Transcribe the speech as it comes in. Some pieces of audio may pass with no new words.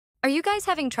Are you guys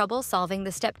having trouble solving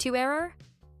the Step 2 error?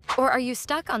 Or are you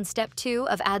stuck on Step 2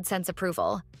 of AdSense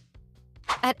approval?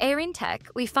 At AeireinTech,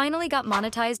 we finally got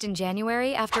monetized in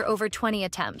January after over 20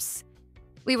 attempts.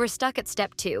 We were stuck at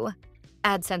Step 2,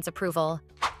 AdSense approval.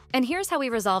 And here's how we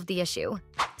resolved the issue.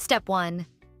 Step 1.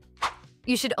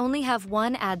 You should only have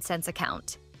one AdSense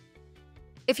account.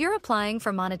 If you're applying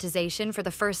for monetization for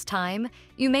the first time,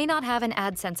 you may not have an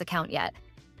AdSense account yet.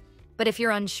 But if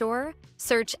you're unsure,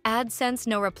 search AdSense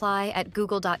no reply at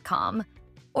google.com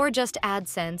or just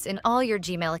AdSense in all your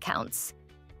Gmail accounts.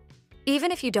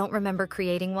 Even if you don't remember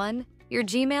creating one, your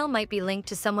Gmail might be linked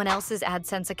to someone else's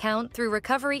AdSense account through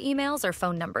recovery emails or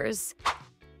phone numbers.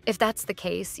 If that's the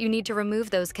case, you need to remove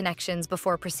those connections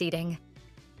before proceeding.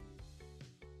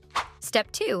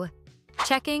 Step 2.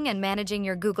 Checking and managing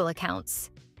your Google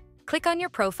accounts. Click on your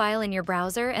profile in your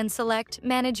browser and select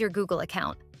Manage your Google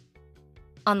account.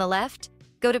 On the left,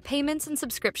 go to Payments and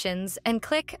Subscriptions and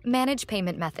click Manage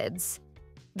Payment Methods.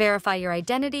 Verify your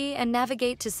identity and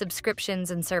navigate to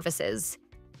Subscriptions and Services.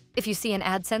 If you see an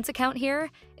AdSense account here,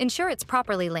 ensure it's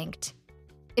properly linked.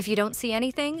 If you don't see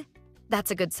anything, that's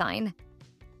a good sign.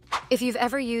 If you've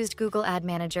ever used Google Ad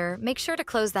Manager, make sure to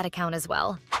close that account as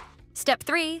well. Step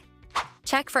 3.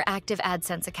 Check for active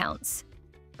AdSense accounts.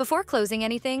 Before closing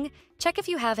anything, check if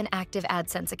you have an active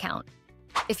AdSense account.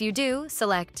 If you do,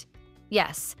 select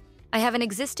Yes, I have an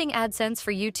existing AdSense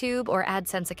for YouTube or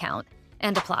AdSense account,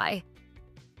 and apply.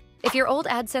 If your old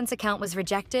AdSense account was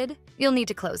rejected, you'll need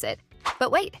to close it.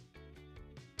 But wait!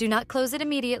 Do not close it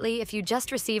immediately if you just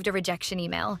received a rejection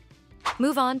email.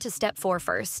 Move on to Step 4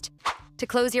 first. To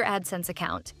close your AdSense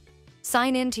account,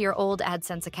 sign in to your old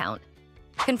AdSense account.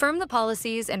 Confirm the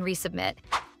policies and resubmit.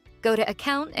 Go to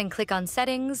Account and click on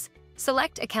Settings,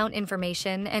 select Account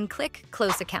Information, and click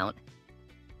Close Account.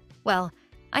 Well,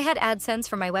 I had AdSense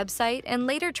for my website and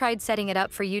later tried setting it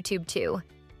up for YouTube too.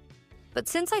 But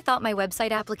since I thought my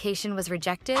website application was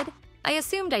rejected, I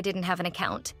assumed I didn't have an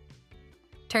account.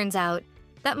 Turns out,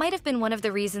 that might have been one of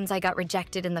the reasons I got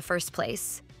rejected in the first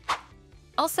place.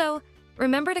 Also,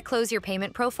 remember to close your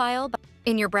payment profile.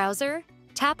 In your browser,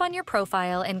 tap on your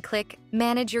profile and click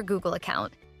Manage your Google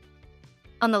account.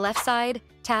 On the left side,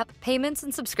 tap Payments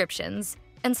and Subscriptions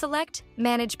and select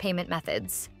Manage Payment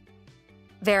Methods.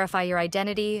 Verify your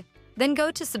identity, then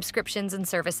go to Subscriptions and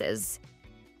Services.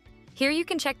 Here you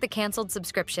can check the canceled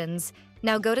subscriptions.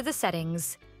 Now go to the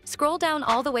settings, scroll down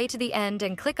all the way to the end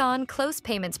and click on Close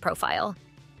Payments Profile.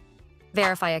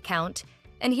 Verify account,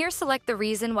 and here select the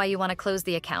reason why you want to close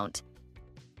the account.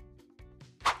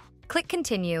 Click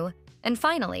Continue, and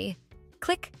finally,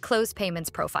 click Close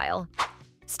Payments Profile.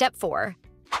 Step 4.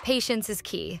 Patience is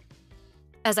key.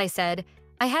 As I said,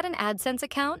 I had an AdSense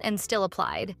account and still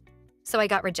applied, so I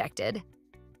got rejected.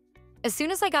 As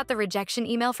soon as I got the rejection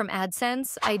email from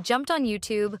AdSense, I jumped on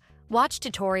YouTube, watched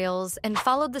tutorials, and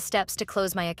followed the steps to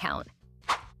close my account.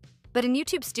 But in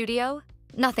YouTube Studio,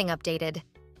 nothing updated.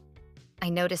 I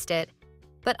noticed it,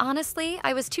 but honestly,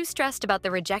 I was too stressed about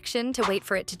the rejection to wait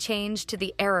for it to change to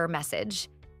the error message.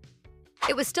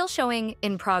 It was still showing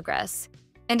In Progress,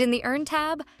 and in the Earn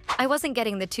tab, I wasn't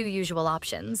getting the two usual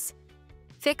options: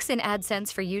 Fix in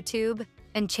AdSense for YouTube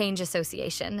and Change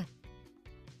Association.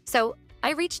 So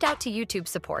I reached out to YouTube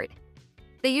support.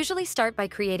 They usually start by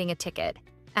creating a ticket,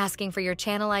 asking for your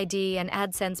channel ID and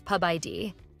AdSense pub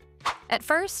ID. At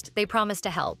first, they promised to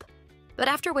help, but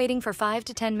after waiting for 5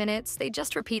 to 10 minutes, they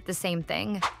just repeat the same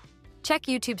thing. Check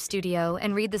YouTube Studio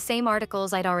and read the same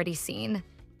articles I'd already seen.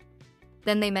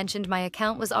 Then they mentioned my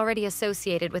account was already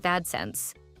associated with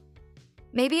AdSense.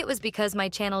 Maybe it was because my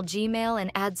channel Gmail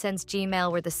and AdSense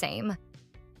Gmail were the same.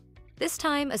 This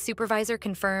time, a supervisor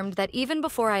confirmed that even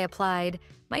before I applied,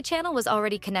 my channel was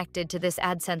already connected to this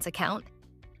AdSense account.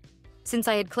 Since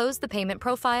I had closed the payment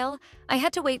profile, I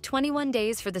had to wait 21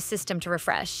 days for the system to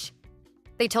refresh.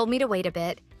 They told me to wait a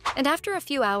bit, and after a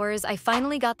few hours, I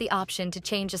finally got the option to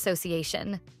change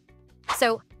association.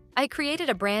 So, I created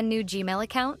a brand new Gmail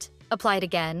account, applied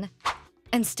again,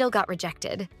 and still got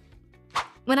rejected.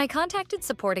 When I contacted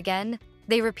support again,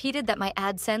 they repeated that my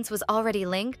AdSense was already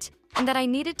linked and that I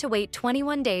needed to wait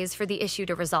 21 days for the issue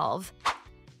to resolve.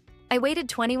 I waited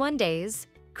 21 days,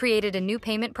 created a new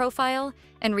payment profile,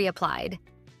 and reapplied.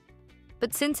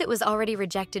 But since it was already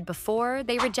rejected before,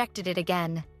 they rejected it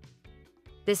again.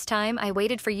 This time, I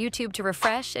waited for YouTube to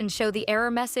refresh and show the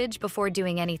error message before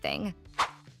doing anything.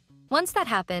 Once that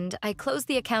happened, I closed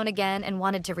the account again and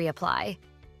wanted to reapply.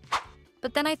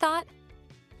 But then I thought,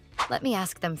 let me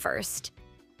ask them first.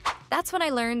 That's when I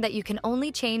learned that you can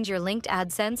only change your linked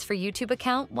AdSense for YouTube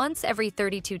account once every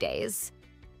 32 days.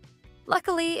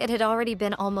 Luckily, it had already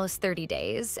been almost 30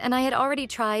 days, and I had already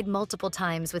tried multiple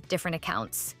times with different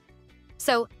accounts.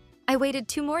 So I waited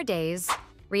 2 more days,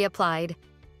 reapplied,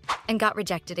 and got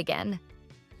rejected again.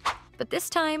 But this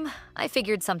time, I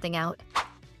figured something out.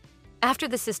 After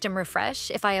the system refresh,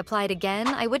 if I applied again,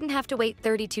 I wouldn't have to wait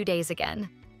 32 days again.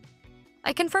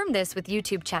 I confirmed this with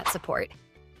YouTube chat support.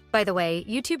 By the way,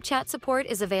 YouTube chat support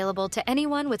is available to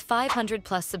anyone with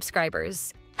 500+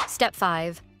 subscribers. Step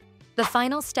 5. The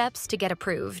final steps to get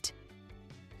approved.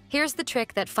 Here's the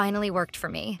trick that finally worked for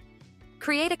me.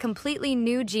 Create a completely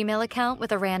new Gmail account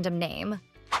with a random name,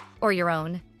 or your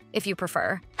own, if you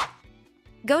prefer.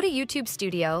 Go to YouTube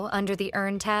Studio under the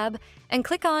Earn tab and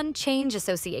click on Change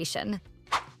Association.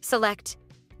 Select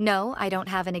No, I don't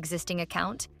have an existing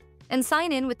account, and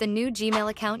sign in with the new Gmail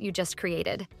account you just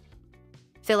created.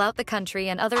 Fill out the country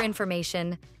and other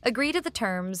information, agree to the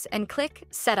terms, and click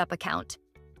Set Up Account.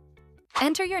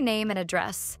 Enter your name and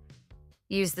address.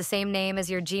 Use the same name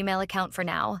as your Gmail account for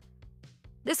now.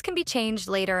 This can be changed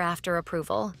later after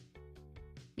approval.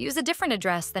 Use a different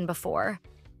address than before,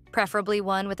 preferably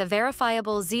one with a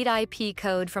verifiable ZIP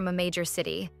code from a major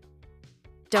city.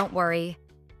 Don't worry.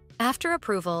 After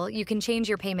approval, you can change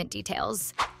your payment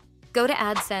details. Go to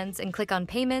AdSense and click on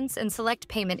Payments and select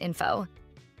Payment Info.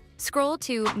 Scroll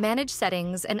to Manage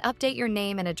Settings and update your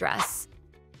name and address.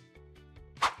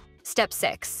 Step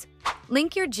 6.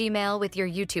 Link your Gmail with your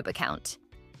YouTube account.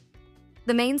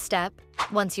 The main step,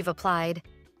 once you've applied,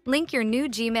 link your new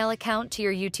Gmail account to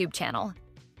your YouTube channel.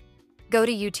 Go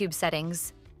to YouTube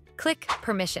Settings. Click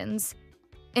Permissions.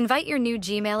 Invite your new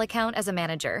Gmail account as a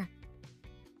manager.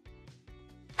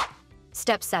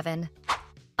 Step 7.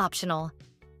 Optional.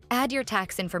 Add your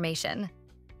tax information.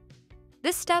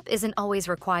 This step isn't always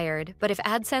required, but if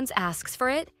AdSense asks for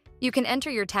it, you can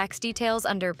enter your tax details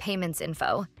under Payments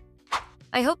Info.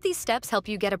 I hope these steps help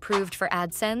you get approved for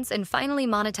AdSense and finally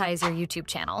monetize your YouTube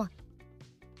channel.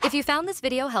 If you found this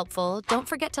video helpful, don't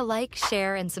forget to like,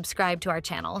 share, and subscribe to our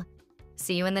channel.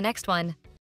 See you in the next one.